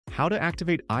How to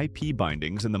activate IP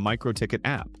bindings in the MikroTicket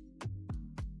app.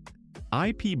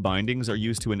 IP bindings are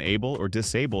used to enable or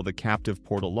disable the captive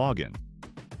portal login.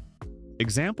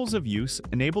 Examples of use: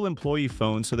 enable employee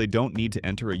phones so they don't need to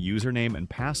enter a username and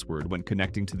password when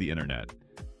connecting to the internet.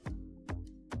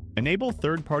 Enable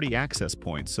third-party access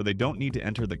points so they don't need to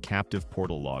enter the captive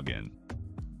portal login.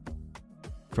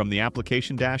 From the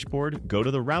application dashboard, go to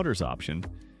the Routers option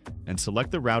and select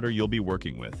the router you'll be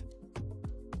working with.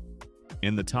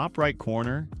 In the top right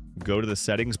corner, go to the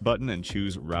Settings button and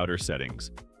choose Router Settings.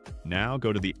 Now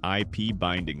go to the IP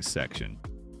Bindings section.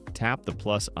 Tap the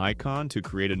plus icon to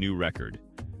create a new record.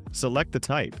 Select the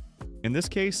type, in this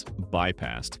case,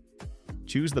 bypassed.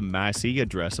 Choose the MAC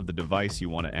address of the device you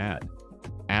want to add.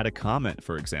 Add a comment,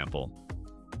 for example.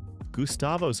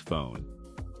 Gustavo's phone.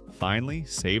 Finally,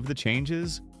 save the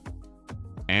changes,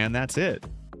 and that's it.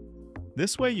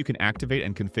 This way you can activate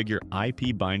and configure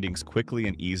IP bindings quickly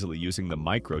and easily using the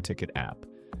MikroTicket app.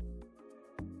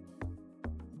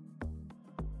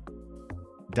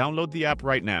 Download the app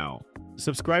right now.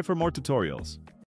 Subscribe for more tutorials.